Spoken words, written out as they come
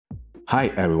Hi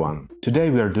everyone! Today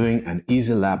we are doing an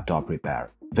easy laptop repair.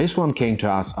 This one came to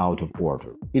us out of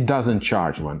order. It doesn't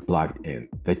charge when plugged in.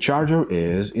 The charger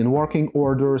is in working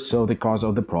order, so the cause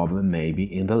of the problem may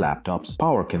be in the laptop's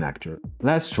power connector.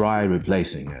 Let's try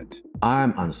replacing it.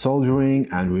 I'm unsoldering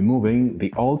and removing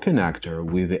the old connector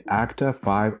with the Acta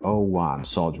 501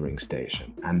 soldering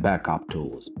station and backup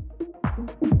tools.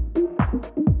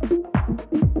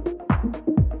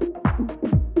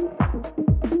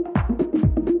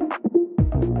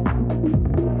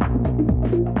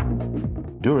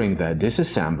 During the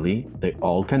disassembly, the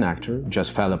old connector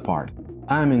just fell apart.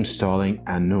 I'm installing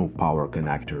a new power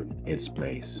connector in its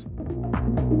place.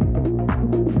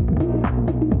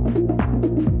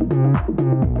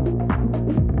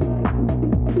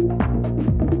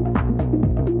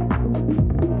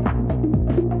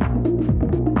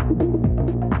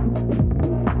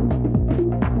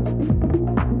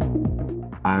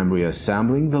 I'm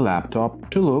reassembling the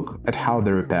laptop to look at how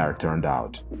the repair turned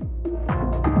out.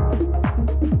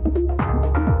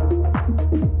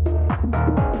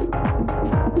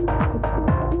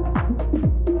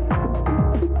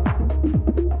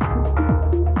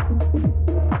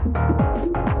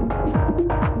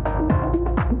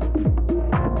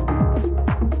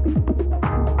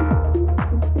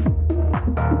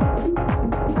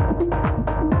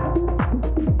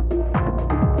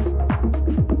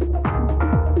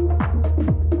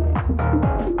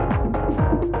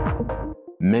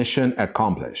 Mission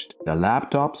accomplished. The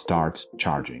laptop starts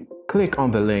charging. Click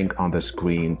on the link on the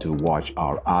screen to watch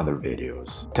our other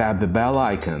videos. Tap the bell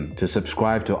icon to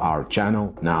subscribe to our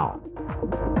channel now.